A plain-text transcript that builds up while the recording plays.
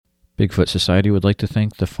Bigfoot Society would like to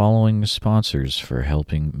thank the following sponsors for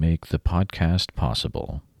helping make the podcast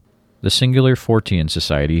possible. The Singular Fortean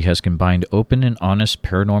Society has combined open and honest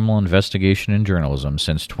paranormal investigation and journalism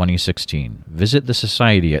since 2016. Visit the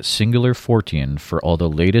Society at Singular Fortean for all the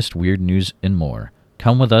latest weird news and more.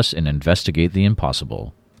 Come with us and investigate the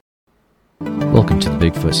impossible. Welcome to the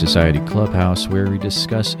Bigfoot Society Clubhouse, where we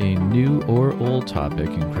discuss a new or old topic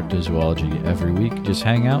in cryptozoology every week. Just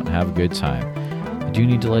hang out and have a good time. I do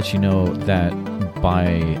need to let you know that by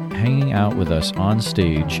hanging out with us on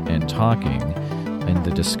stage and talking in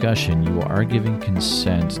the discussion, you are giving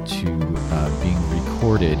consent to being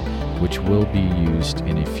recorded, which will be used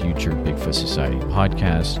in a future Bigfoot Society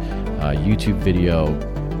podcast, YouTube video,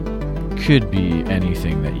 could be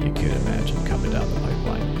anything that you could imagine coming down the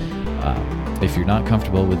pipeline. If you're not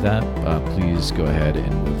comfortable with that, please go ahead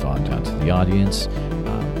and move on down to the audience.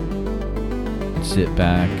 Sit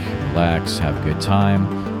back, relax, have a good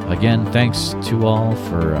time. Again, thanks to all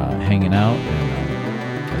for hanging out,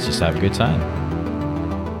 and let's just have a good time.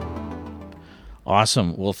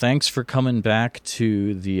 Awesome. Well, thanks for coming back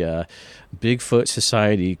to the Bigfoot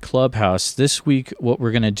Society Clubhouse. This week, what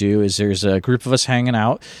we're going to do is there's a group of us hanging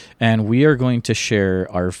out, and we are going to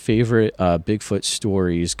share our favorite Bigfoot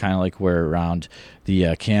stories, kind of like we're around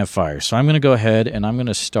the campfire. So I'm going to go ahead and I'm going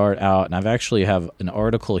to start out, and I've actually have an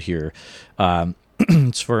article here.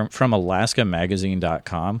 It's from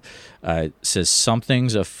AlaskaMagazine.com. It says,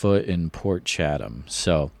 "Something's afoot in Port Chatham."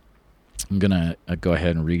 So I'm going to go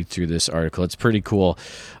ahead and read through this article. It's pretty cool.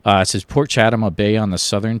 It says, "Port Chatham, a bay on the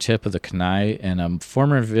southern tip of the Kenai and a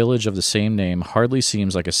former village of the same name, hardly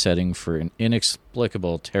seems like a setting for an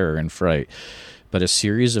inexplicable terror and fright, but a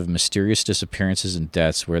series of mysterious disappearances and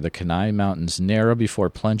deaths where the Kenai Mountains narrow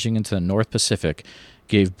before plunging into the North Pacific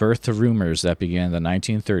gave birth to rumors that began in the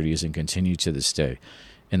 1930s and continue to this day.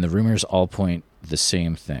 And the rumors all point the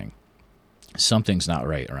same thing. Something's not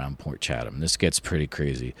right around Port Chatham. This gets pretty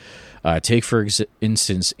crazy. Take, for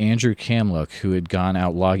instance, Andrew Kamluck, who had gone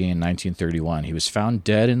out logging in 1931. He was found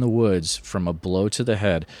dead in the woods from a blow to the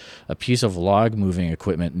head. A piece of log-moving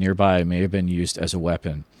equipment nearby may have been used as a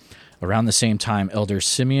weapon. Around the same time, Elder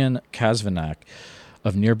Simeon Kazvanak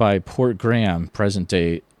of nearby Port Graham,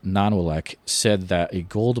 present-day Nonwalek, said that a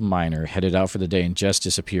gold miner headed out for the day and just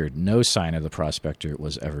disappeared. No sign of the prospector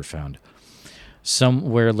was ever found.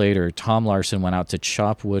 Somewhere later, Tom Larson went out to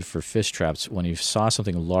chop wood for fish traps when he saw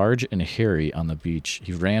something large and hairy on the beach.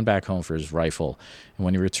 He ran back home for his rifle, and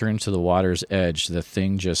when he returned to the water's edge, the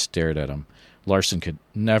thing just stared at him. Larson could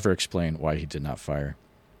never explain why he did not fire.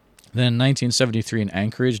 Then in 1973, an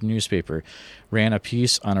Anchorage newspaper ran a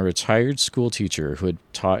piece on a retired school teacher who had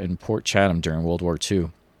taught in Port Chatham during World War II.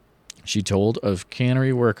 She told of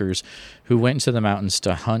cannery workers who went into the mountains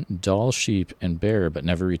to hunt Dall sheep and bear but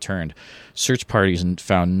never returned. Search parties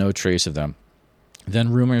found no trace of them.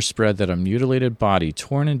 Then rumors spread that a mutilated body,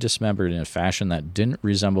 torn and dismembered in a fashion that didn't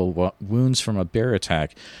resemble wounds from a bear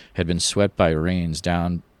attack, had been swept by rains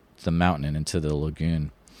down the mountain and into the lagoon.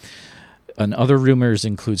 And other rumors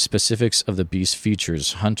include specifics of the beast's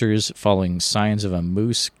features. Hunters, following signs of a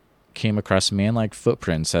moose, came across man-like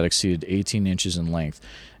footprints that exceeded 18 inches in length.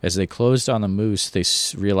 As they closed on the moose, they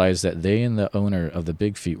realized that they and the owner of the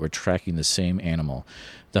big feet were tracking the same animal.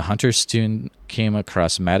 The hunters soon came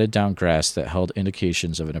across matted-down grass that held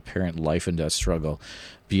indications of an apparent life-and-death struggle.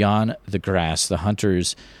 Beyond the grass, the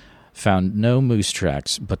hunters found no moose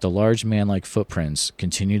tracks, but the large man-like footprints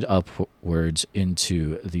continued upwards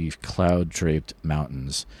into the cloud-draped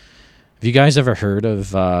mountains. Have you guys ever heard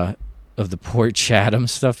of the Port Chatham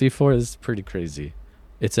stuff before? This is pretty crazy.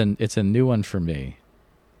 It's a new one for me.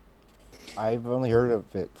 I've only heard of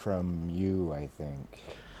it from you, I think.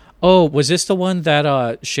 Oh, was this the one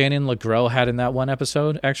that Shannon LeGros had in that one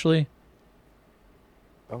episode, actually?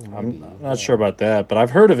 Oh, maybe. I'm not sure about that, but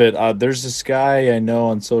I've heard of it. There's this guy I know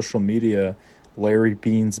on social media, Larry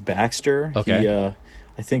Beans Baxter. Okay.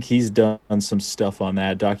 I think he's done some stuff on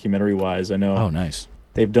that documentary-wise. I know. Oh, nice.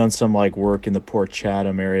 They've done some work in the Port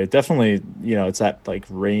Chatham area. Definitely, it's that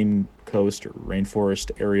rain coast or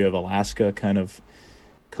rainforest area of Alaska, kind of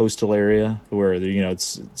coastal area where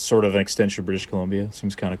it's sort of an extension of British Columbia.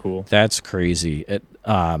 Seems kind of cool. That's crazy.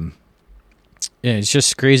 It's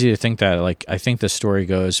just crazy to think that. I think the story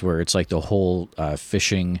goes where it's the whole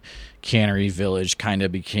fishing cannery village kind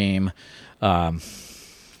of became.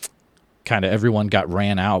 Kind of everyone got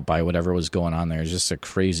ran out by whatever was going on there. It's just a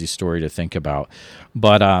crazy story to think about.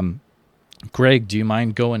 But Greg, do you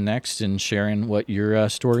mind going next and sharing what your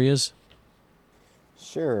story is?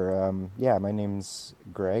 Sure. Yeah, my name's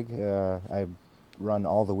Greg. I run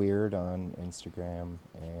All the Weird on Instagram,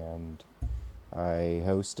 and I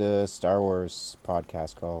host a Star Wars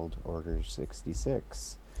podcast called Order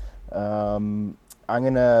 66. I'm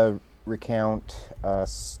going to recount a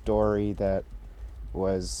story that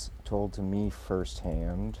was told to me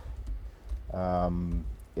firsthand.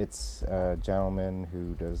 It's a gentleman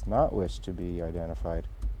who does not wish to be identified,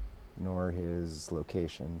 nor his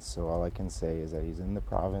location. So all I can say is that he's in the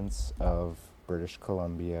province of British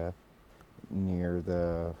Columbia, near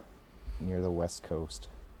the west coast,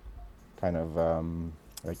 kind of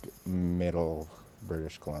like middle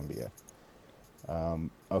British Columbia.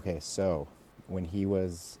 Okay, so when he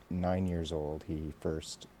was 9 years old, he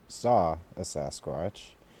first saw a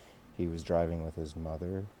Sasquatch. He was driving with his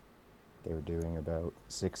mother. They were doing about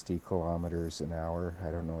 60 kilometers an hour.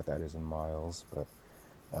 I don't know what that is in miles, but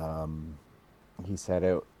he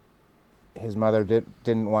said his mother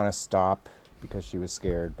didn't want to stop because she was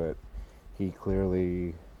scared, but he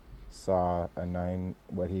clearly saw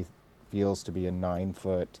what he feels to be a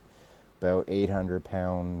 9-foot, about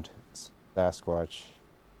 800-pound Sasquatch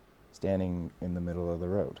standing in the middle of the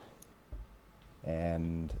road.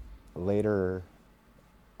 And later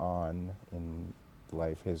on in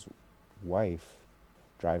life, his wife,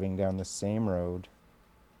 driving down the same road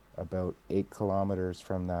about 8 kilometers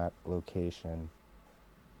from that location,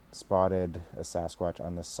 spotted a Sasquatch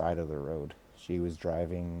on the side of the road. She was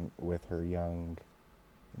driving with her young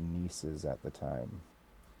nieces at the time.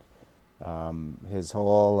 His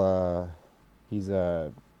whole, he's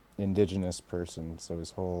a indigenous person, so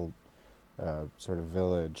his whole sort of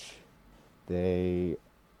village, they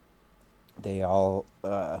all,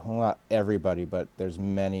 well, not everybody, but there's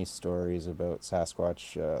many stories about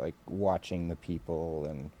Sasquatch, like watching the people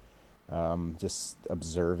and just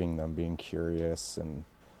observing them, being curious. And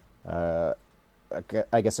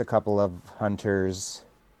I guess a couple of hunters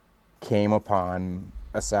came upon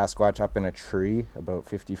a Sasquatch up in a tree, about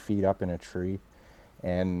 50 feet up in a tree.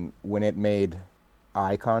 And when it made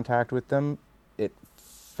eye contact with them, it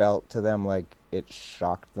felt to them like it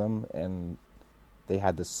shocked them, and they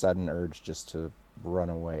had this sudden urge just to run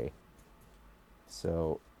away.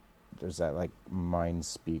 So there's that like mind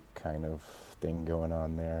speak kind of thing going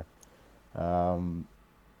on there.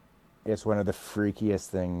 It's one of the freakiest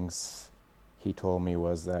things he told me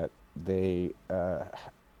was that they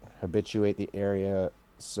habituate the area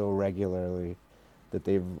so regularly that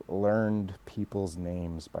they've learned people's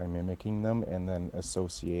names by mimicking them and then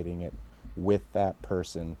associating it with that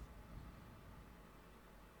person.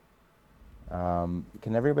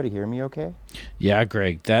 Can everybody hear me okay? Yeah,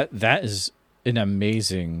 Greg, that is an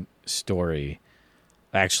amazing story.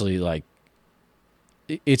 Actually, like,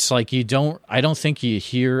 it's like I don't think you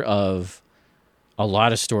hear of a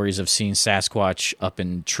lot of stories of seeing Sasquatch up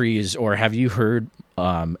in trees, or have you heard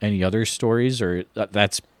any other stories? Or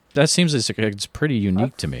that seems as it's pretty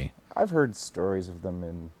unique to me. I've heard stories of them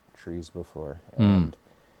in trees before, and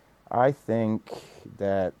I think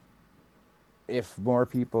that if more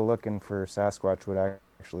people looking for Sasquatch would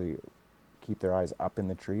actually keep their eyes up in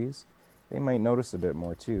the trees, they might notice a bit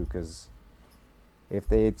more too, because if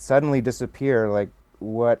they suddenly disappear, like,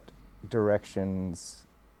 what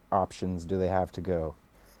options do they have to go?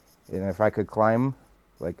 And if I could climb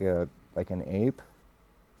like an ape,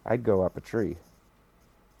 I'd go up a tree.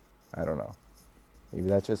 I don't know. Maybe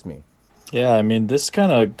that's just me. Yeah, I mean, this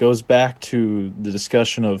kind of goes back to the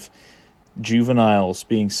discussion of juveniles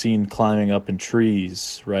being seen climbing up in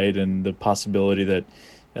trees, right? And the possibility that,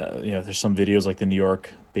 there's some videos like the New York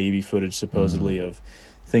baby footage supposedly of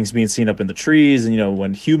things being seen up in the trees. And,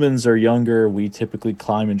 when humans are younger, we typically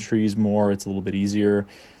climb in trees more. It's a little bit easier.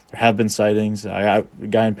 There have been sightings. A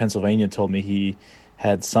guy in Pennsylvania told me he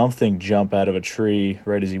had something jump out of a tree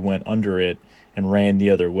right as he went under it and ran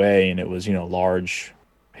the other way. And it was, large,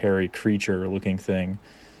 hairy creature looking thing.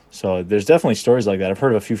 So there's definitely stories like that. I've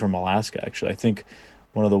heard of a few from Alaska, actually. I think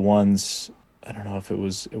one of the ones, I don't know if it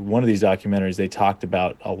was one of these documentaries, they talked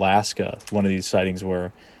about Alaska, one of these sightings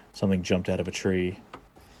where something jumped out of a tree,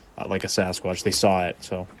 like a Sasquatch. They saw it,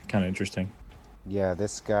 so kind of interesting. Yeah,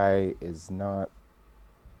 this guy is not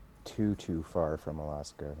too far from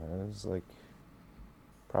Alaska. It was like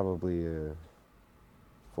probably a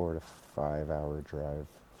 4 to 5 hour drive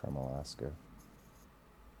from Alaska.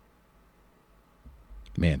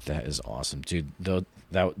 Man, that is awesome, dude. That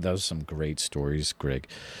was some great stories, Greg.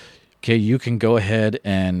 Okay, you can go ahead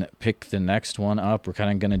and pick the next one up. We're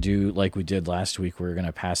kind of going to do like we did last week. We're going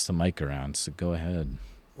to pass the mic around, so go ahead.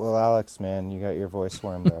 Well, Alex, man, you got your voice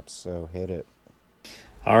warmed up, so hit it.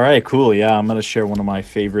 All right, cool. Yeah, I'm going to share one of my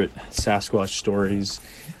favorite Sasquatch stories.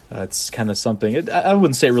 It's kind of something, I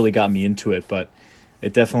wouldn't say it really got me into it, but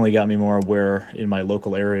it definitely got me more aware in my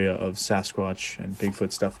local area of Sasquatch and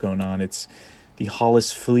Bigfoot stuff going on. It's the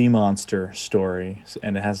Hollis Flea Monster story,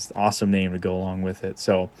 and it has an awesome name to go along with it.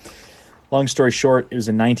 So, long story short, it was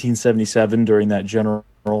in 1977 during that general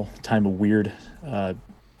time of weird,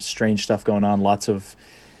 strange stuff going on. Lots of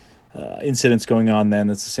incidents going on then.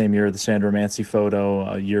 It's the same year of the Sandra Mancy photo.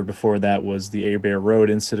 A year before that was the Air Road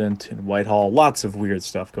incident in Whitehall. Lots of weird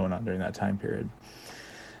stuff going on during that time period.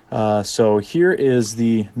 So here is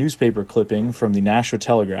the newspaper clipping from the Nashua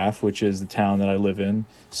Telegraph, which is the town that I live in,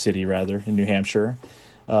 city rather, in New Hampshire,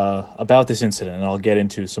 about this incident, and I'll get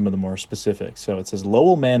into some of the more specifics. So it says,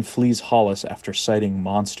 Lowell man flees Hollis after sighting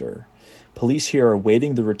monster. Police here are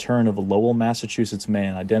awaiting the return of a Lowell, Massachusetts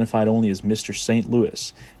man identified only as Mr. St.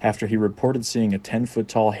 Louis after he reported seeing a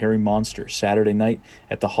 10-foot-tall hairy monster Saturday night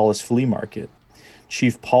at the Hollis Flea Market.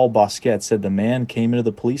 Chief Paul Bosquet said the man came into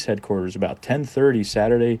the police headquarters about 10:30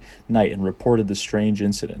 Saturday night and reported the strange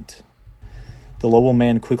incident. The Lowell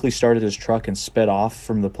man quickly started his truck and sped off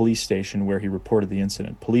from the police station where he reported the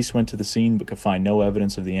incident. Police went to the scene but could find no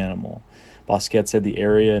evidence of the animal. Bosquet said the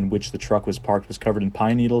area in which the truck was parked was covered in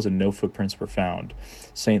pine needles and no footprints were found.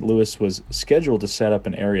 St. Louis was scheduled to set up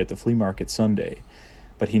an area at the flea market Sunday,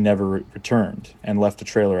 but he never returned and left a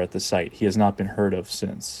trailer at the site. He has not been heard of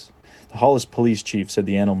since. The Hollis police chief said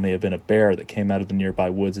the animal may have been a bear that came out of the nearby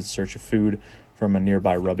woods in search of food from a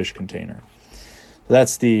nearby rubbish container. So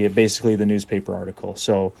that's basically the newspaper article.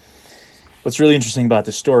 So what's really interesting about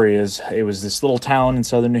this story is it was this little town in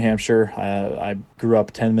southern New Hampshire. I grew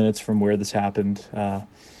up 10 minutes from where this happened,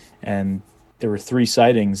 and there were 3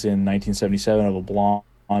 sightings in 1977 of a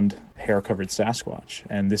blonde, hair-covered Sasquatch.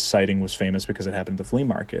 And this sighting was famous because it happened at the flea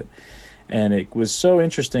market. And it was so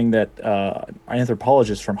interesting that an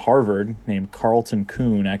anthropologist from Harvard named Carlton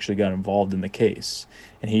Kuhn actually got involved in the case.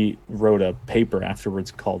 And he wrote a paper afterwards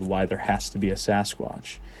called Why There Has to Be a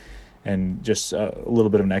Sasquatch. And just a little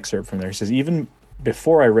bit of an excerpt from there. He says, even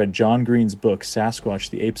before I read John Green's book, Sasquatch,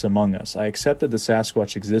 The Apes Among Us, I accepted the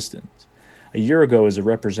Sasquatch existence. A year ago, as a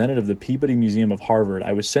representative of the Peabody Museum of Harvard,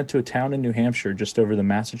 I was sent to a town in New Hampshire just over the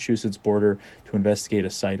Massachusetts border to investigate a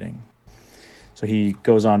sighting. So he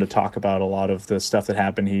goes on to talk about a lot of the stuff that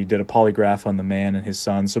happened. He did a polygraph on the man and his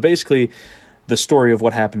son. So basically, the story of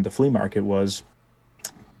what happened at the flea market was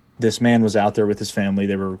this man was out there with his family.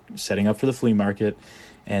 They were setting up for the flea market,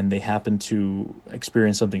 and they happened to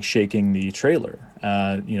experience something shaking the trailer.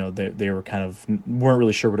 They were weren't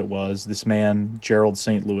really sure what it was. This man, Gerald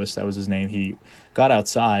St. Louis, that was his name, he got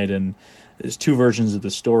outside, and there's 2 versions of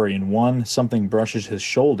the story. In one, something brushes his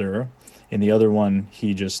shoulder. In the other one,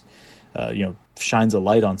 he just shines a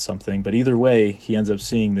light on something. But either way, he ends up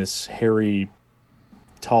seeing this hairy,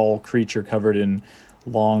 tall creature covered in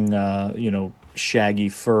long, shaggy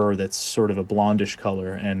fur that's sort of a blondish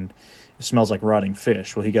color, and it smells like rotting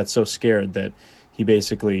fish. Well, he got so scared that he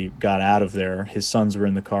basically got out of there. His sons were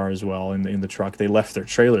in the car as well, in the truck. They left their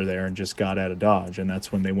trailer there and just got out of Dodge, and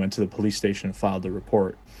that's when they went to the police station and filed the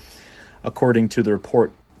report. According to the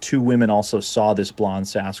report, 2 women also saw this blonde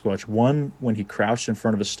Sasquatch. One when he crouched in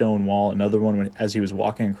front of a stone wall, another one as he was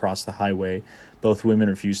walking across the highway. Both women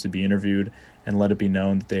refused to be interviewed and let it be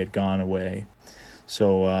known that they had gone away.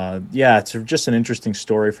 So, it's just an interesting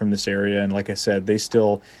story from this area. And like I said, they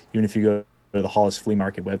still, even if you go to the Hollis Flea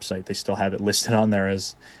Market website, they still have it listed on there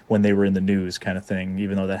as when they were in the news kind of thing,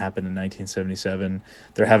 even though that happened in 1977.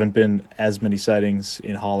 There haven't been as many sightings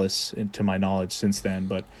in Hollis, to my knowledge, since then,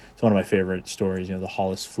 but it's one of my favorite stories, the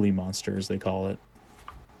Hollis Flea Monster, as they call it.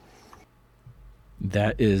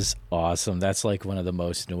 That is awesome. That's like one of the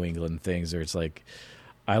most New England things where it's like,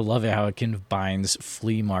 I love it how it combines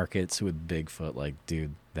flea markets with Bigfoot. Like,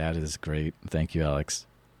 dude, that is great. Thank you, Alex.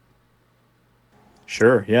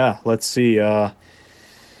 Sure. Yeah. Let's see. I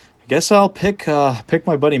guess I'll pick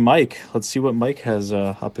my buddy Mike. Let's see what Mike has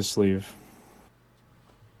up his sleeve.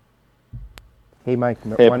 Hey, Mike,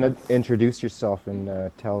 want to introduce yourself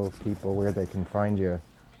and tell people where they can find you?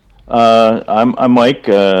 I'm Mike.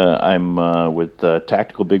 I'm with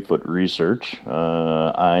Tactical Bigfoot Research.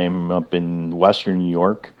 I'm up in Western New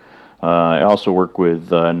York. I also work with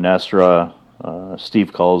NESRA,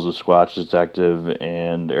 Steve Culls, the Squatch Detective,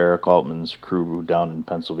 and Eric Altman's crew down in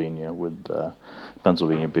Pennsylvania with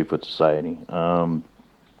Pennsylvania Bigfoot Society.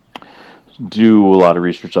 Do a lot of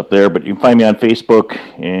research up there, but you can find me on Facebook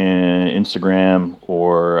and Instagram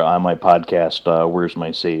or on my podcast, Where's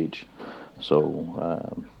My Sage?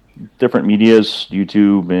 So different medias,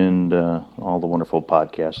 YouTube, and all the wonderful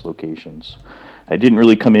podcast locations. I didn't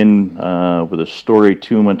really come in with a story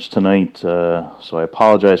too much tonight, so I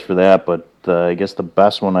apologize for that, but I guess the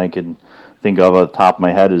best one I can think of off the top of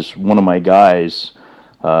my head is one of my guys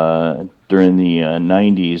during the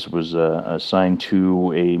 90s was assigned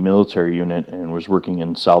to a military unit and was working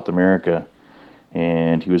in South America,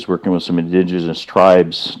 and he was working with some indigenous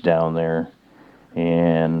tribes down there.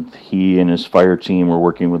 And he and his fire team were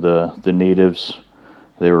working with the natives.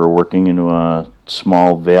 They were working into a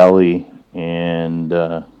small valley, and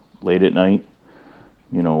late at night,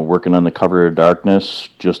 working on the cover of darkness,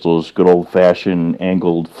 just those good old-fashioned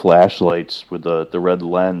angled flashlights with the red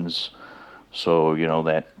lens. So,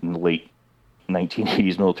 that late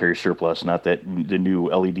 1980s military surplus, not the new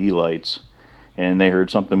LED lights. And they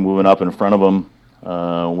heard something moving up in front of them.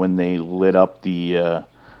 When they lit up the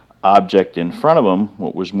object in front of them,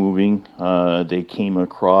 what was moving, they came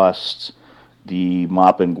across the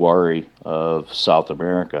Mapinguari of South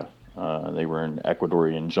America. They were in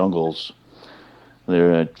Ecuadorian jungles.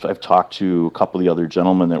 I've talked to a couple of the other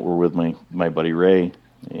gentlemen that were with my buddy Ray,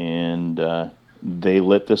 and they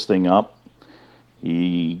lit this thing up.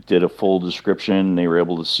 He did a full description. They were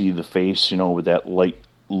able to see the face, with that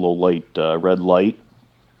low light, red light.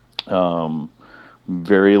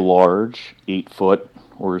 Very large, 8 foot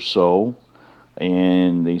or so.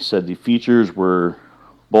 And they said the features were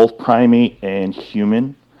both primate and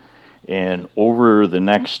human. And over the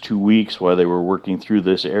next 2 weeks while they were working through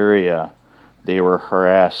this area, they were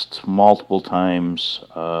harassed multiple times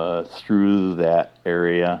through that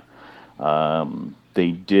area.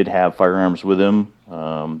 They did have firearms with them.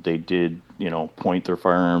 They did, point their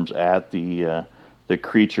firearms at the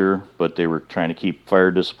creature, but they were trying to keep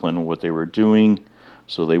fire discipline in what they were doing,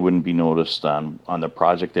 so they wouldn't be noticed on the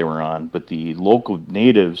project they were on. But the local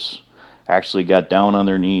natives actually got down on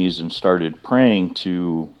their knees and started praying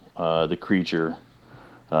to the creature,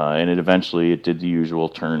 and eventually it did the usual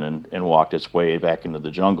turn and walked its way back into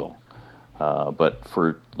the jungle. But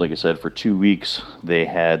like I said, for 2 weeks, they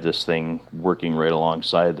had this thing working right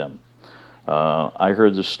alongside them. I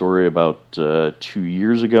heard this story about 2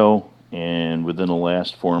 years ago, and within the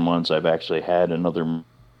last 4 months, I've actually had another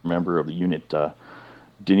member of the unit,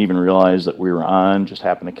 didn't even realize that we were on, just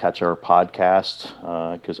happened to catch our podcast,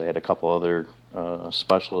 because I had a couple other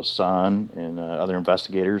specialists on and other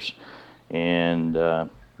investigators, and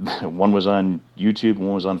one was on YouTube,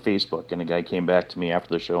 one was on Facebook, and the guy came back to me after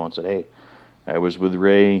the show and said, "Hey, I was with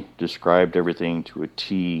Ray, described everything to a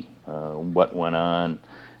T, what went on,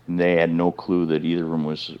 and they had no clue that either of them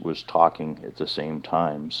was talking at the same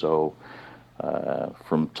time." So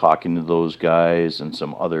from talking to those guys and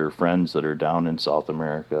some other friends that are down in South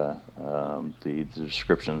America, the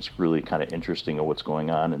description's really kind of interesting of what's going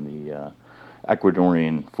on in the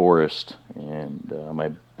Ecuadorian forest, and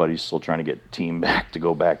my buddy's still trying to get the team back to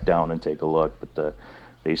go back down and take a look, but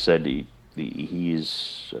they said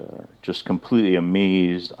he's just completely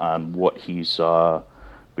amazed on what he saw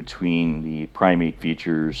between the primate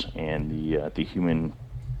features and the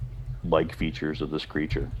human-like features of this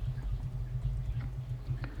creature.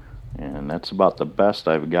 And that's about the best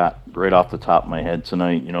I've got right off the top of my head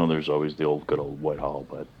tonight. There's always the good old Whitehall,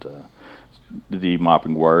 but the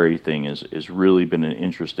Mapinguari thing is really been an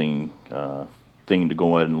interesting thing to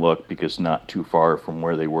go ahead and look, because not too far from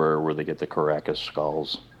where they get the Caracas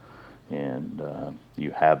skulls, and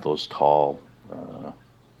you have those tall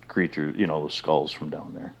creatures, those skulls from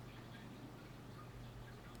down there.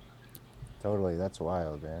 Totally, that's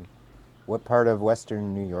wild, man. What part of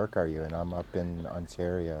Western New York are you in? I'm up in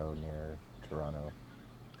Ontario near Toronto.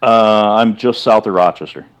 I'm just south of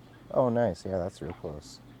Rochester. Oh, nice. Yeah, that's real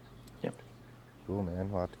close. Yep. Cool,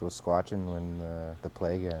 man. We'll have to go squatching when the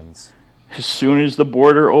plague ends. As soon as the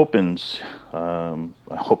border opens, I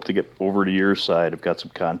hope to get over to your side. I've got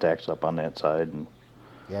some contacts up on that side. And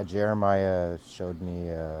yeah, Jeremiah showed me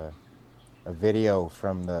a video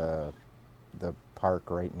from the park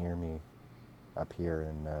right near me up here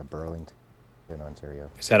in Burlington, Ontario.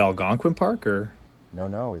 Is that Algonquin Park or?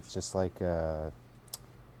 No, it's just like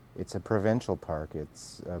it's a provincial park.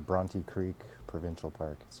 It's Bronte Creek Provincial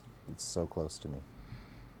Park. It's so close to me.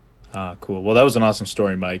 Cool. Well, that was an awesome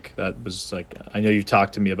story, Mike. That was I know you've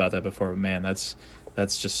talked to me about that before, but man, that's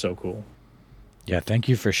just so cool. Yeah, thank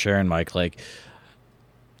you for sharing, Mike.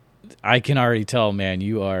 I can already tell, man,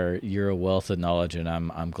 you're a wealth of knowledge, and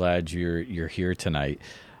I'm glad you're here tonight.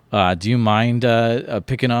 Do you mind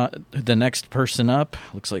picking up the next person up?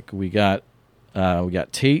 Looks like we got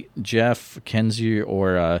Tate, Jeff, Kenzie,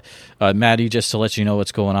 or Maddie. Just to let you know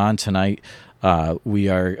what's going on tonight, we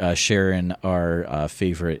are sharing our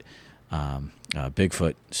favorite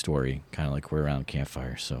Bigfoot story, kind of like we're around a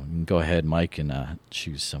campfire. So you can go ahead, Mike, and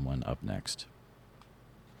choose someone up next.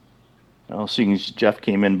 Well, seeing as Jeff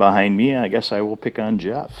came in behind me, I guess I will pick on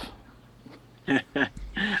Jeff. All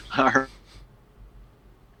right.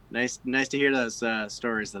 Nice to hear those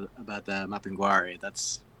stories about the Mapinguari.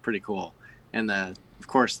 That's pretty cool. and of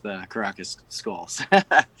course the Caracas Skulls.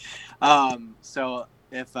 So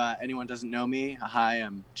if anyone doesn't know me, hi,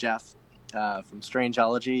 I'm Jeff from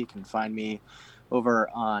Strangeology. You can find me over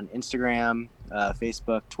on Instagram,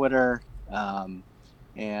 Facebook, Twitter,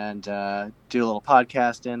 and do a little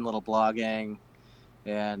podcasting, little blogging,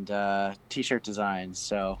 and t-shirt designs.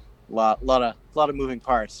 So a lot of moving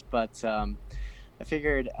parts, but I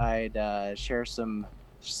figured I'd share some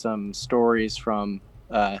stories from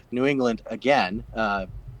New England again,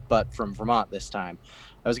 but from Vermont this time.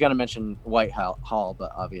 I was going to mention Whitehall,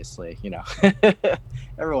 but obviously,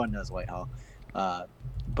 everyone knows Whitehall.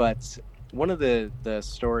 But one of the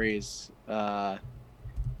stories that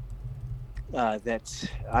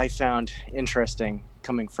I found interesting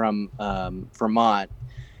coming from Vermont,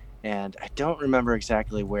 and I don't remember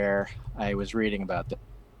exactly where I was reading about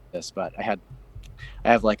this, but I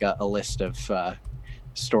have like a list of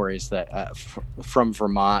stories that from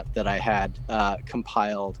Vermont that I had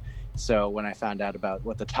compiled. So when I found out about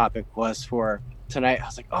what the topic was for tonight, I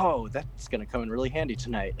was like, oh, that's going to come in really handy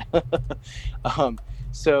tonight.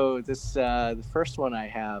 So this the first one I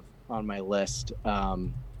have on my list,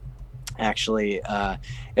 actually,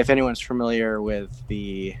 if anyone's familiar with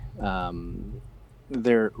the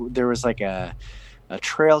there was like a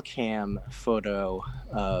trail cam photo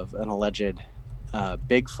of an alleged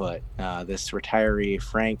Bigfoot, this retiree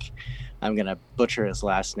Frank, I'm gonna butcher his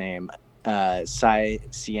last name,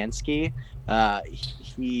 Sienski.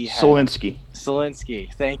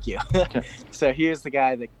 Solinsky, thank you. Okay. So he was the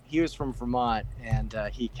guy he was from Vermont, and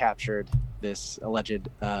he captured this alleged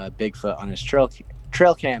Bigfoot on his trail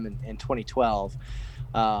cam in 2012,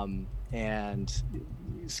 and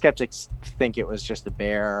skeptics think it was just a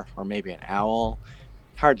bear or maybe an owl.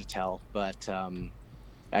 Hard to tell, but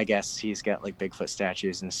I guess he's got like Bigfoot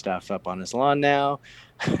statues and stuff up on his lawn now,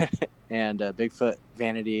 and a Bigfoot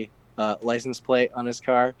vanity license plate on his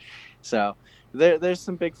car. So there's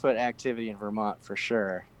some Bigfoot activity in Vermont for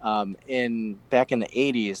sure. Back in the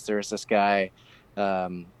 80s, there was this guy,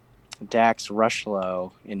 Dax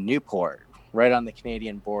Rushlow in Newport, right on the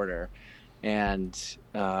Canadian border, and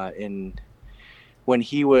when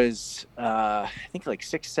he was I think like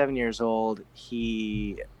 6-7 years old,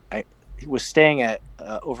 he was staying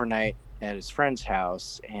overnight at his friend's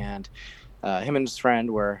house, and him and his friend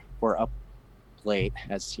were up late,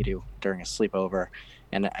 as you do during a sleepover,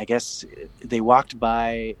 and I guess they walked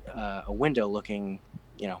by a window looking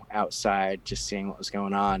outside, just seeing what was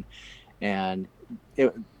going on, and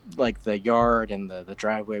it, like the yard and the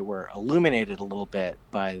driveway were illuminated a little bit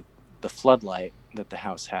by the floodlight that the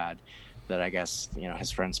house had, that I guess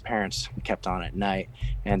his friend's parents kept on at night,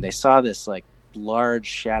 and they saw this like large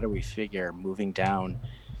shadowy figure moving down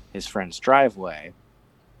his friend's driveway,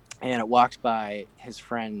 and it walked by his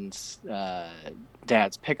friend's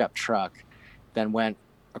dad's pickup truck, then went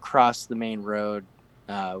across the main road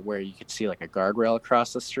where you could see like a guardrail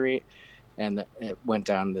across the street, and it went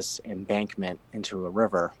down this embankment into a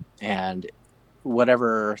river. And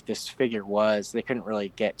whatever this figure was, they couldn't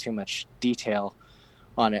really get too much detail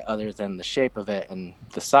on it other than the shape of it and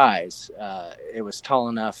the size. It was tall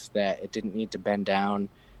enough that it didn't need to bend down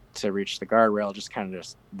to reach the guardrail, just kind of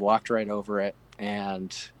just walked right over it.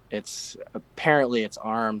 And apparently its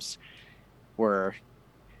arms were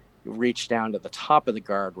reached down to the top of the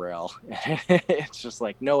guardrail. It's just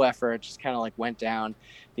like no effort, just kind of like went down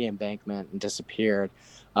the embankment and disappeared.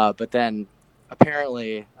 But then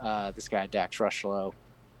apparently this guy, Dax Rushlow,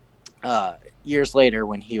 years later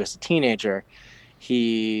when he was a teenager,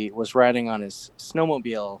 he was riding on his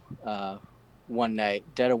snowmobile one night,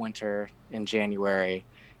 dead of winter in January,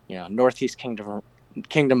 Northeast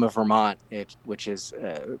Kingdom of Vermont, which is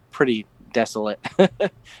a pretty desolate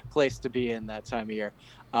place to be in that time of year.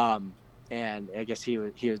 And I guess he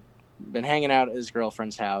had been hanging out at his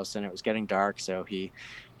girlfriend's house, and it was getting dark, so he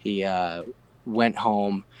went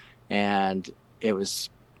home, and it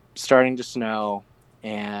was starting to snow,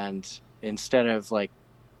 and instead of like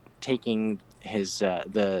taking his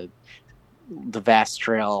the Vast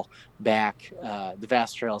Trail back, the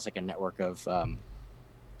Vast Trail is like a network of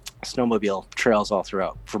snowmobile trails all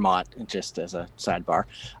throughout Vermont, just as a sidebar.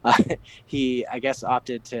 He, I guess,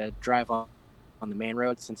 opted to drive on the main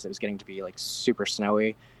road since it was getting to be like super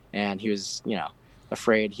snowy, and he was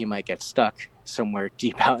afraid he might get stuck somewhere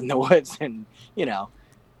deep out in the woods, and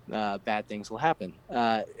bad things will happen.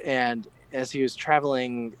 And as he was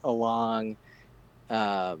traveling along,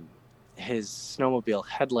 his snowmobile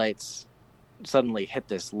headlights suddenly hit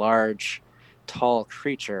this large, tall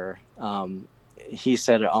creature. He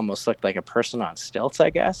said it almost looked like a person on stilts, I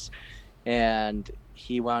guess. And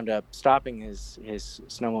he wound up stopping his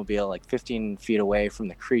snowmobile like 15 feet away from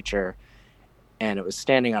the creature. and it was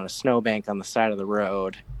standing on a snowbank on the side of the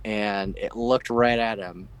road, and it looked right at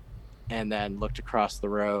him and then looked across the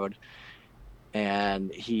road.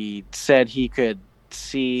 And he said he could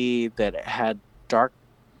see that it had dark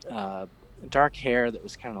hair that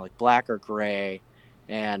was kind of like black or gray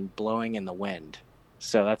and blowing in the wind.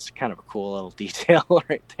 So that's kind of a cool little detail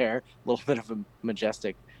right there. A little bit of a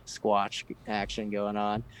majestic Squatch action going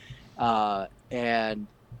on. And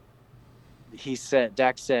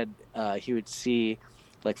Dax said he would see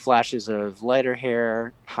like flashes of lighter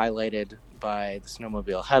hair highlighted by the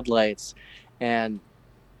snowmobile headlights. And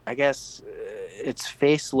I guess its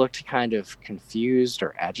face looked kind of confused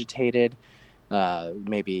or agitated,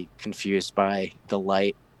 maybe confused by the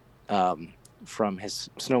light from his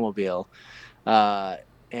snowmobile.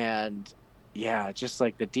 And yeah, just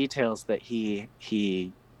like the details that he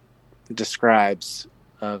describes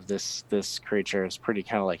of this creature is pretty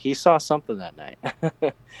kind of like he saw something that night.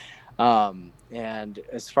 And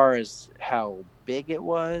as far as how big it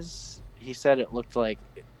was, he said it looked like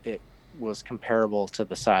it was comparable to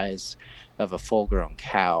the size of a full-grown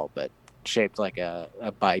cow, but shaped like a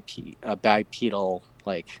bipedal,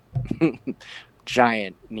 like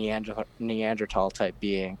giant Neanderthal type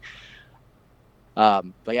being.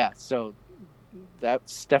 But yeah, so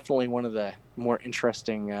that's definitely one of the more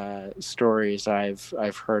interesting stories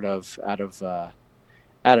I've heard of out of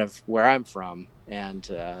where I'm from.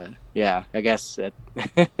 And yeah, I guess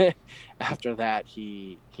after that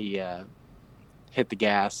he hit the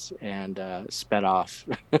gas and sped off,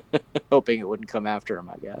 hoping it wouldn't come after him,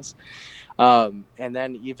 I guess. And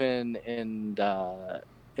then even in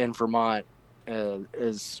Vermont,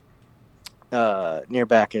 as near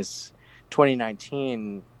back as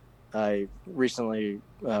 2019, I recently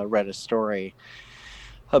read a story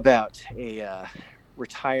about a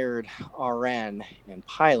retired RN and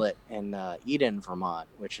pilot in Eden, Vermont,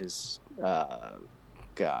 which is,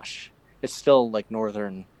 it's still like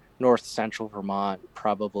north central Vermont,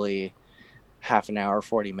 probably half an hour,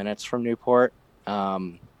 40 minutes from Newport.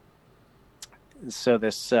 So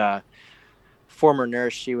this former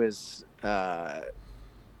nurse, she was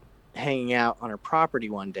hanging out on her property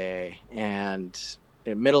one day, and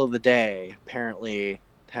in the middle of the day, apparently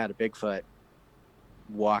had a Bigfoot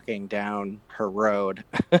walking down her road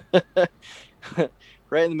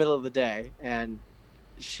right in the middle of the day. And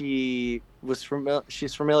she's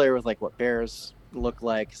familiar with like what bears look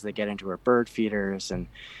like as they get into her bird feeders, and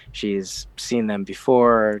she's seen them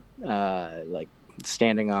before, like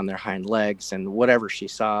standing on their hind legs, and whatever she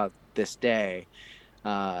saw this day,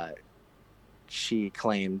 she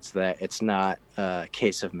claimed that it's not a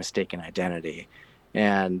case of mistaken identity.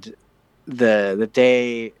 And the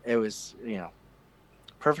day, it was,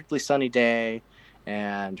 perfectly sunny day,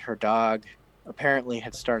 and her dog apparently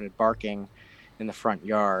had started barking in the front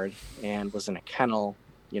yard and was in a kennel,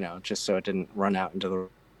 just so it didn't run out into the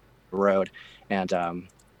road. And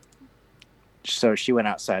so she went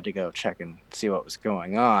outside to go check and see what was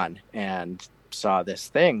going on, and saw this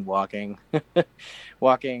thing walking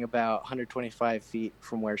about 125 feet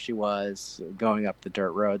from where she was, going up the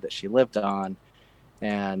dirt road that she lived on.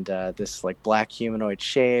 And this like black humanoid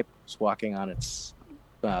shape was walking on its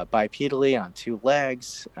bipedally on two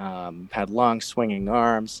legs, had long swinging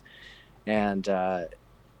arms. And at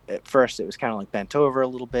first it was kind of like bent over a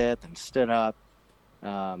little bit, then stood up.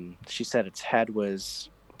 She said its head was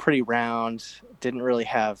pretty round, didn't really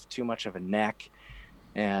have too much of a neck.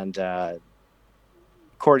 And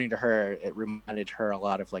according to her, it reminded her a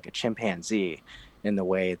lot of like a chimpanzee in the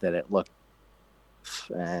way that it looked.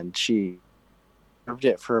 And she observed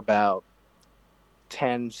it for about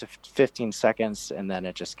 10 to 15 seconds, and then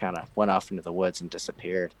it just kind of went off into the woods and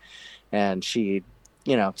disappeared. And she,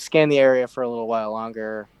 scanned the area for a little while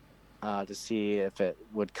longer to see if it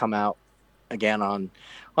would come out again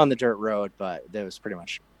on the dirt road, but it was pretty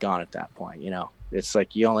much gone at that point. It's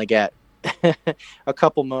like you only get a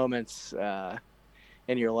couple moments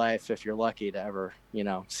in your life, if you're lucky, to ever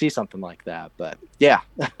see something like that. But yeah.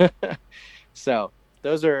 So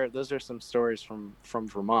those are some stories from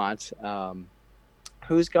Vermont.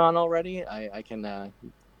 Who's gone already? I can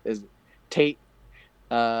is Tate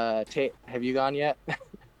have you gone yet?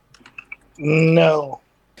 No.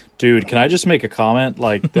 Dude, can I just make a comment?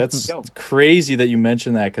 Like, that's crazy that you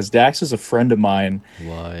mentioned that, because Dax is a friend of mine.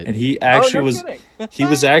 What? And he actually he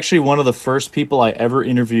was actually one of the first people I ever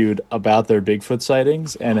interviewed about their Bigfoot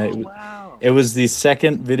sightings. And it was the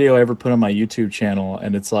second video I ever put on my YouTube channel.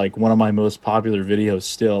 And it's like one of my most popular videos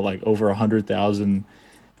still, like over 100,000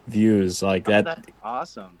 views. Like that. That's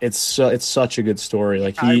awesome. It's such a good story.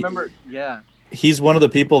 Like I remember, yeah. He's one of the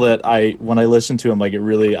people that when I listened to him, like it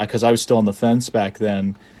really, because I was still on the fence back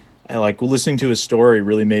then, like listening to his story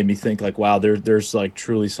really made me think like, wow, there's like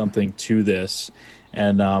truly something to this.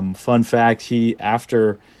 And fun fact,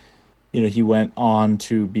 after he went on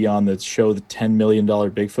to be on the show, the $10 million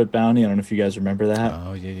Bigfoot Bounty. I don't know if you guys remember that.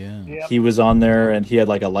 Oh yeah. Yep. He was on there, and he had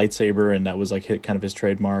like a lightsaber, and that was like kind of his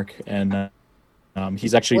trademark. And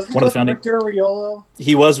he's actually Was he one of with the founding. Richter Riolo?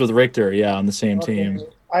 He was with Richter, yeah, on the same Okay. team.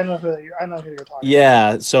 I know who you're talking about.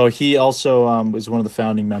 Yeah, so he also was one of the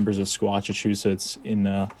founding members of Squatchachusetts in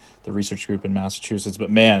the research group in Massachusetts.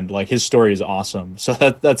 But man, like his story is awesome. So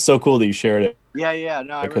that's so cool that you shared it. Yeah.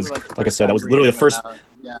 No, Because, I remember, like I said, that was literally the first,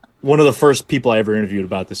 one of the first people I ever interviewed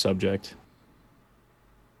about this subject.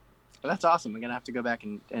 Well, that's awesome. I'm gonna have to go back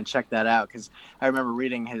and check that out because I remember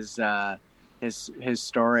reading his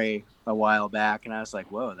story a while back, and I was like,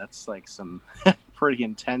 whoa, that's like some pretty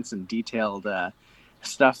intense and detailed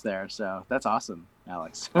stuff there. So that's awesome,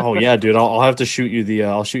 Alex. Oh yeah, dude, I'll have to shoot you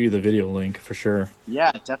the video link for sure.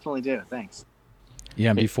 Yeah, definitely do. Thanks.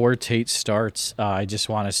 Yeah, and before Tate starts, I just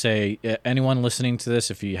want to say, anyone listening to this,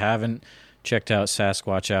 if you haven't checked out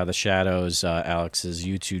Sasquatch Out of the Shadows, Alex's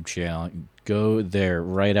YouTube channel, go there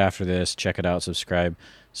right after this, check it out, subscribe.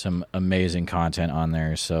 Some amazing content on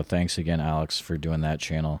there. So thanks again, Alex, for doing that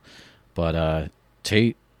channel. But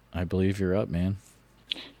Tate, I believe you're up, man.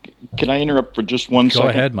 Can I interrupt for just one second? Go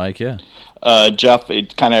ahead, Mike, yeah. Jeff,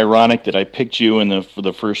 it's kind of ironic that I picked you, and for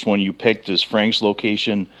the first one you picked is Frank's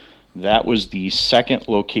location. That was the second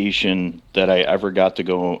location that I ever got to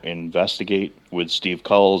go investigate with Steve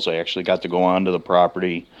Culls. I actually got to go onto the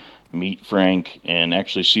property, meet Frank, and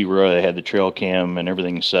actually see where I had the trail cam and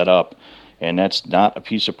everything set up. And that's not a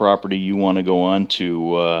piece of property you want to go on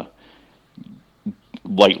to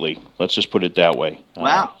lightly. Let's just put it that way.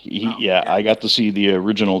 Wow. I got to see the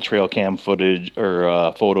original trail cam footage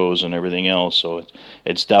or photos and everything else. So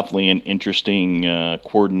it's definitely an interesting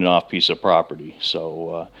cordoned off piece of property.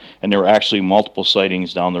 So and there were actually multiple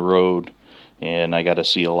sightings down the road, and I got to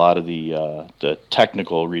see a lot of the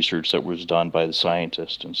technical research that was done by the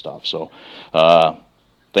scientists and stuff. So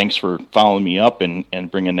thanks for following me up and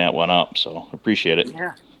bringing that one up. So appreciate it.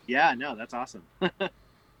 Yeah. No, that's awesome.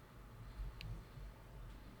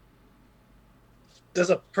 Does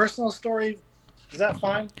a personal story, is that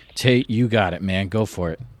fine? Tate, you got it, man. Go for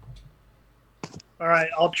it. All right,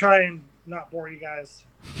 I'll try and not bore you guys.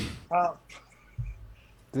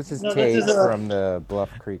 This is No, Tate this is a- from the Bluff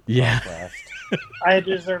Creek Yeah. podcast. I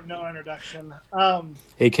deserve no introduction.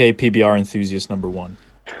 AK PBR enthusiast number 1.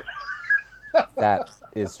 That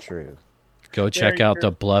is true. Go check Very out true.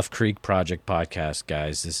 the Bluff Creek Project podcast,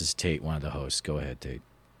 guys. This is Tate, one of the hosts. Go ahead, Tate.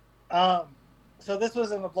 So this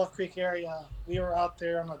was in the Bluff Creek area. We were out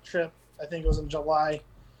there on a trip. I think it was in July.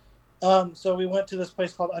 So we went to this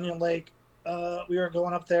place called Onion Lake. We were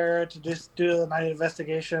going up there to just do the night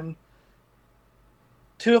investigation.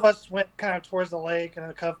 2 of us went kind of towards the lake, and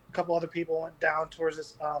a couple other people went down towards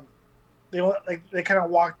this. They kind of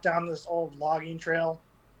walked down this old logging trail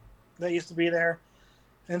that used to be there,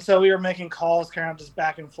 and so we were making calls, kind of just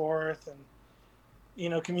back and forth, and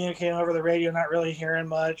communicating over the radio, not really hearing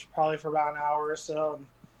much, probably for about an hour or so.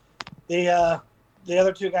 And the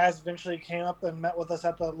other 2 guys eventually came up and met with us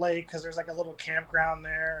at the lake because there's like a little campground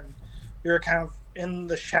there, and we were kind of in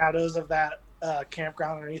the shadows of that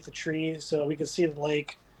campground underneath the trees, so we could see the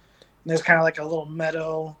lake. And there's kind of like a little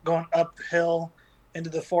meadow going uphill into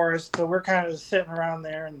the forest, so we're kind of just sitting around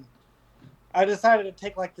there, and I decided to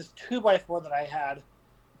take like this 2x4 that I had,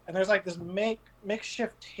 and there's like this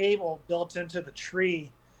makeshift table built into the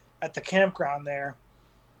tree at the campground there.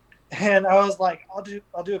 And I was like, I'll do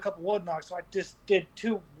a couple wood knocks. So I just did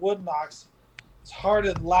 2 wood knocks as hard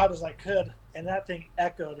and loud as I could, and that thing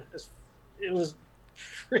echoed. It was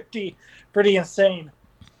pretty insane.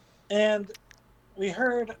 And we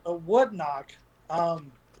heard a wood knock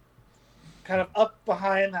kind of up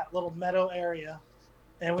behind that little meadow area,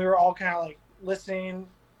 and we were all kind of like listening.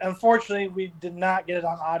 Unfortunately, we did not get it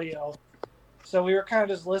on audio, so we were kind of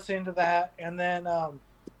just listening to that. And then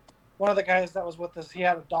one of the guys that was with us, he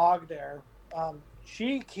had a dog there.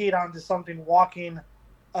 She keyed onto something walking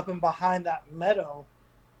up and behind that meadow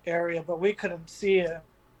area, but we couldn't see it.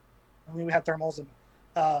 I mean, we had thermals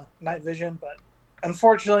and night vision, but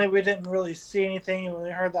unfortunately, we didn't really see anything when we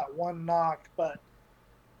heard that one knock. But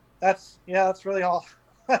that's really all.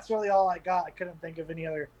 That's really all I got. I couldn't think of any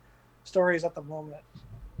other stories at the moment.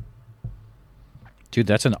 Dude,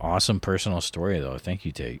 that's an awesome personal story, though. Thank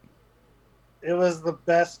you, Tate. It was the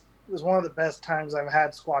best. It was one of the best times I've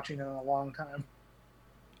had squatching in a long time.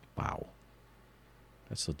 Wow.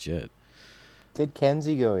 That's legit. Did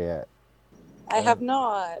Kenzie go yet? I have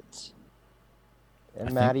not.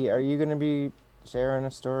 And Maddie, are you going to be sharing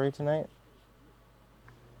a story tonight?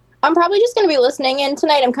 I'm probably just going to be listening in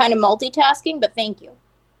tonight. I'm kind of multitasking, but thank you.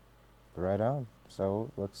 Right on.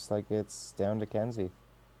 So looks like it's down to Kenzie.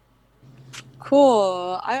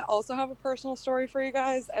 Cool. I also have a personal story for you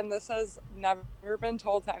guys, and this has never been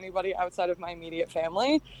told to anybody outside of my immediate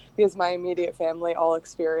family, because my immediate family all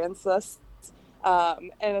experienced this.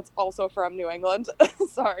 And it's also from New England.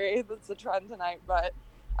 Sorry, that's a trend tonight, but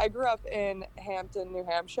I grew up in Hampton, New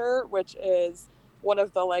Hampshire, which is one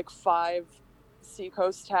of the like 5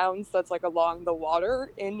 seacoast towns that's like along the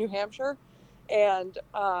water in New Hampshire. And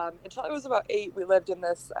until I was about 8, we lived in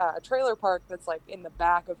this trailer park that's like in the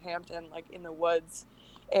back of Hampton, like in the woods.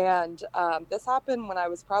 And this happened when I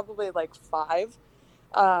was probably like 5.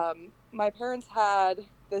 My parents had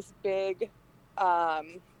this big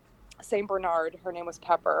St. Bernard. Her name was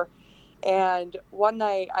Pepper. And one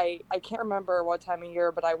night, I can't remember what time of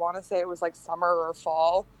year, but I want to say it was like summer or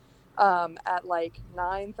fall, at like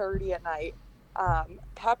 9:30 at night.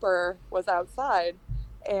 Pepper was outside,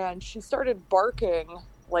 and she started barking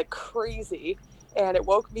like crazy, and it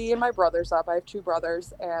woke me and my brothers up. I have 2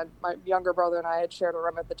 brothers, and my younger brother and I had shared a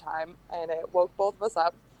room at the time, and it woke both of us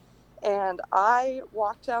up. And I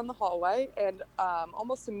walked down the hallway, and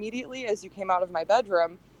almost immediately as you came out of my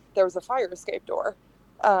bedroom, there was a fire escape door.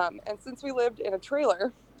 And since we lived in a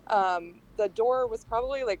trailer, the door was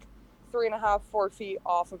probably like 3.5, 4 feet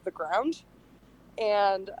off of the ground.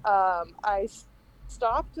 And I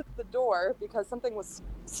stopped at the door because something was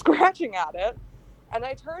scratching at it. And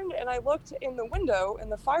I turned and I looked in the window in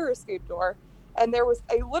the fire escape door, and there was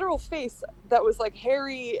a literal face that was like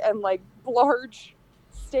hairy and like large,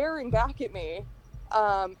 staring back at me.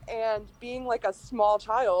 And being like a small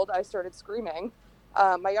child, I started screaming.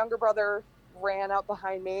 My younger brother ran out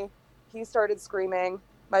behind me. He started screaming.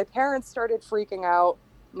 My parents started freaking out.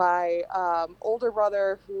 My older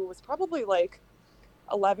brother, who was probably like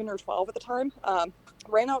 11 or 12 at the time,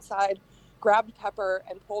 ran outside, grabbed Pepper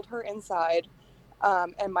and pulled her inside.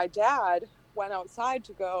 And my dad went outside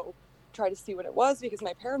to go try to see what it was, because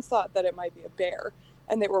my parents thought that it might be a bear,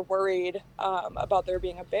 and they were worried about there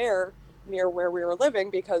being a bear near where we were living,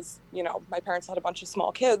 because, you know, my parents had a bunch of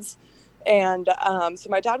small kids. And so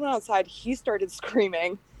my dad went outside, he started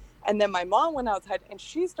screaming, and then my mom went outside and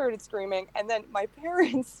she started screaming, and then my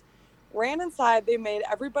parents ran inside. They made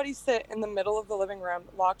everybody sit in the middle of the living room,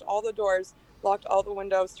 locked all the doors, locked all the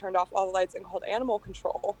windows, turned off all the lights, and called animal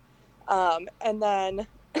control. And then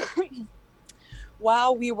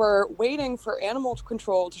while we were waiting for animal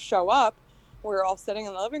control to show up, we were all sitting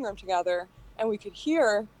in the living room together, and we could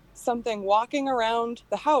hear something walking around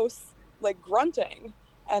the house, like grunting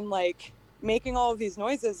and like making all of these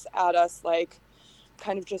noises at us, like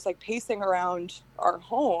kind of just like pacing around our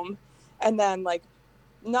home. And then like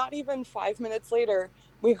not even 5 minutes later,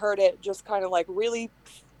 we heard it just kind of like really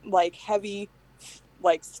like heavy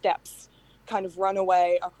like steps kind of run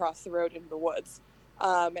away across the road into the woods.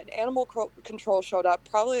 And animal control showed up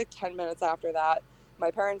probably like 10 minutes after that. My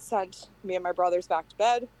parents sent me and my brothers back to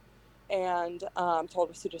bed, and told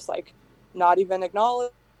us to just like not even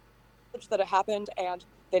acknowledge that it happened. And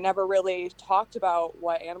they never really talked about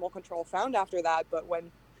what animal control found after that. But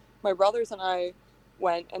when my brothers and I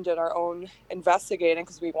went and did our own investigating,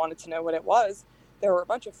 because we wanted to know what it was, there were a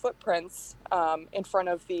bunch of footprints in front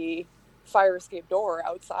of the fire escape door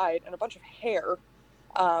outside, and a bunch of hair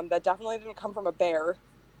that definitely didn't come from a bear,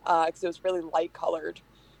 because it was really light colored,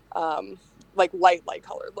 like light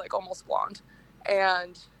colored, like almost blonde.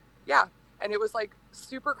 And yeah, and it was like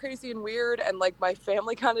super crazy and weird, and like my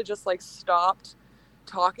family kind of just like stopped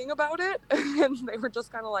talking about it, and they were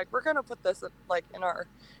just kind of like, we're gonna put this like in our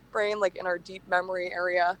brain, like in our deep memory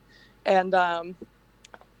area. And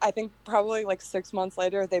I think probably like 6 months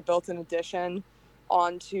later, they built an addition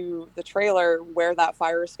onto the trailer where that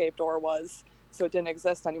fire escape door was, so it didn't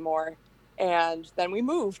exist anymore. And then we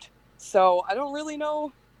moved, so I don't really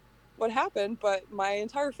know what happened, but my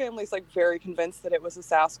entire family's like very convinced that it was a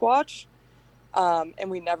Sasquatch, and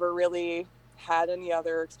we never really had any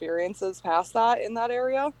other experiences past that in that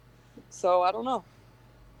area. So I don't know.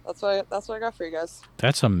 That's what I got for you guys.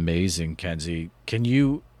 That's amazing, Kenzie. Can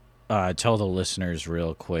you tell the listeners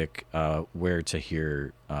real quick where to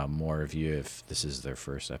hear more of you if this is their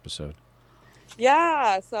first episode?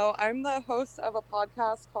 Yeah, so I'm the host of a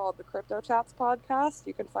podcast called the Crypto Chats Podcast.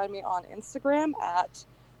 You can find me on Instagram at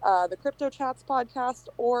the Crypto Chats Podcast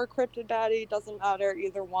or Crypto Daddy, doesn't matter,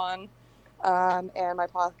 either one. And my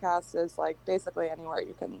podcast is like basically anywhere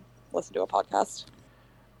you can listen to a podcast.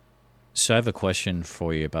 So I have a question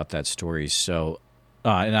for you about that story. So,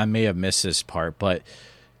 and I may have missed this part, but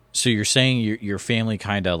so you're saying your family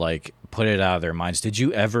kind of like put it out of their minds. Did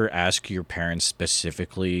you ever ask your parents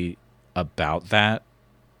specifically about that?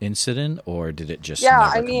 incident, or did it just Yeah, never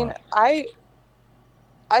I come mean, up?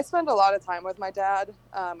 I spend a lot of time with my dad.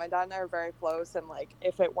 My dad and I are very close, and like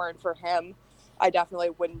if it weren't for him, I definitely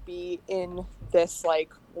wouldn't be in this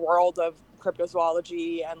like world of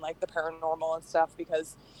cryptozoology and like the paranormal and stuff,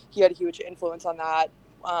 because he had a huge influence on that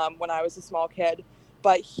when I was a small kid.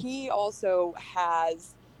 But he also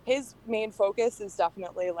has, his main focus is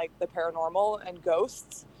definitely like the paranormal and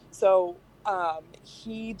ghosts. So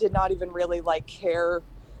he did not even really like care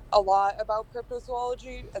a lot about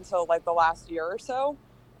cryptozoology until like the last year or so.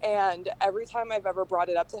 And every time I've ever brought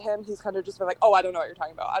it up to him, he's kind of just been like, oh, I don't know what you're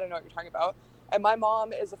talking about. I don't know what you're talking about. And my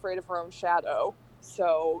mom is afraid of her own shadow.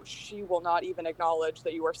 So she will not even acknowledge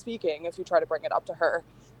that you are speaking if you try to bring it up to her.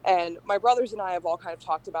 And my brothers and I have all kind of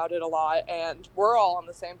talked about it a lot. And we're all on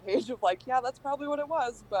the same page of like, yeah, that's probably what it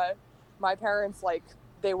was. But my parents, like,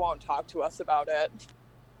 they won't talk to us about it.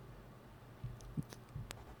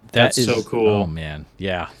 That's so cool. Oh man,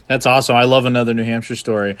 yeah, that's awesome. I love another New Hampshire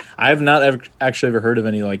story. I have not actually ever heard of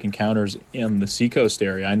any like encounters in the Seacoast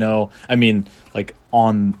area. I know, I mean, like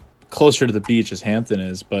on closer to the beach as Hampton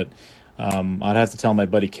is, but I'd have to tell my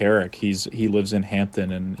buddy Carrick. He lives in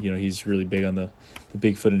Hampton, and you know he's really big on the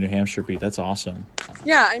Bigfoot in New Hampshire beat. That's awesome.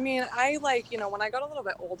 Yeah, I mean, I like, you know, when I got a little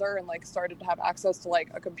bit older and like started to have access to like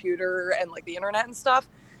a computer and like the internet and stuff,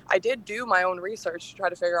 I did do my own research to try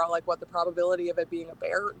to figure out like what the probability of it being a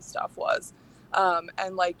bear and stuff was.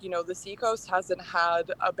 And like, you know, the Seacoast hasn't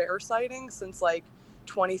had a bear sighting since like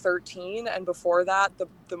 2013. And before that,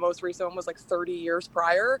 the most recent one was like 30 years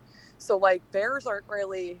prior. So like bears aren't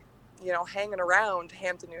really, you know, hanging around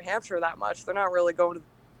Hampton, New Hampshire that much. They're not really going to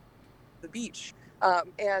the beach.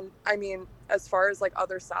 And I mean, as far as like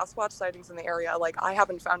other Sasquatch sightings in the area, like I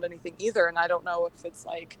haven't found anything either. And I don't know if it's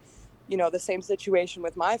like, you know, the same situation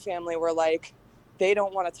with my family where like they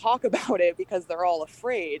don't want to talk about it because they're all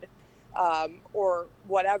afraid or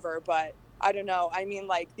whatever. But I don't know. I mean,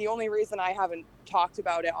 like the only reason I haven't talked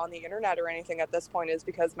about it on the internet or anything at this point is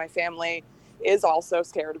because my family is also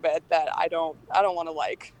scared of it, that I don't want to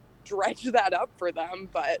like dredge that up for them.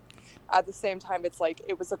 But at the same time, it's like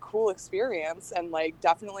it was a cool experience and like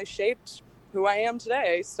definitely shaped who I am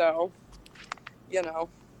today. So, you know.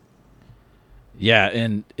 Yeah,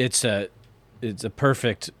 and it's a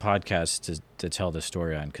perfect podcast to tell the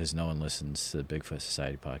story on, because no one listens to the Bigfoot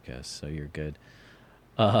Society podcast, so you're good.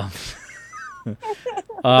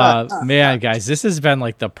 Man, guys, this has been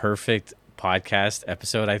like the perfect podcast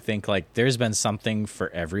episode. I think like there's been something for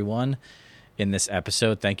everyone in this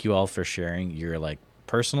episode. Thank you all for sharing your like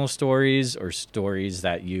personal stories or stories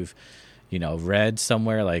that you've, you know, read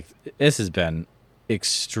somewhere. Like this has been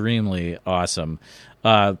extremely awesome.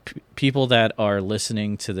 People that are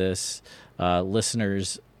listening to this,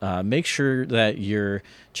 listeners, make sure that you're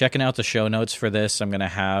checking out the show notes for this. I'm going to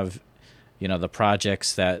have, you know, the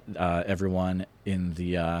projects that everyone in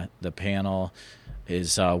the panel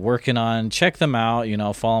is working on. Check them out. You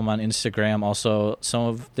know, follow them on Instagram. Also,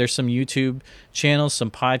 there's some YouTube channels, some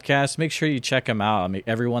podcasts. Make sure you check them out. I mean,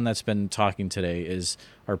 everyone that's been talking today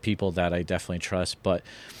are people that I definitely trust. But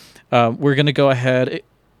we're going to go ahead.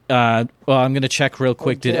 Well, I'm going to check real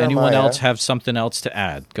quick. Did anyone else have something else to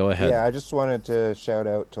add? Go ahead. Yeah, I just wanted to shout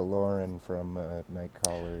out to Lauren from Night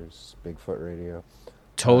Callers Bigfoot Radio.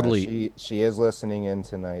 Totally. She is listening in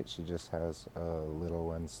tonight. She just has a little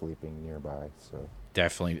one sleeping nearby. So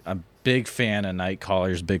definitely, I'm a big fan of Night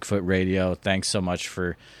Callers Bigfoot Radio. Thanks so much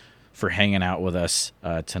for hanging out with us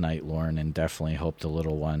tonight, Lauren, and definitely hope the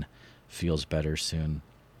little one feels better soon.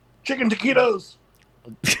 Chicken taquitos.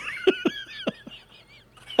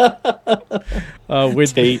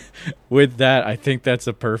 With that, I think that's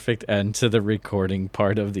a perfect end to the recording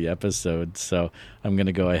part of the episode. So I'm going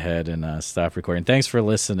to go ahead and stop recording. Thanks for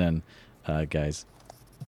listening, guys.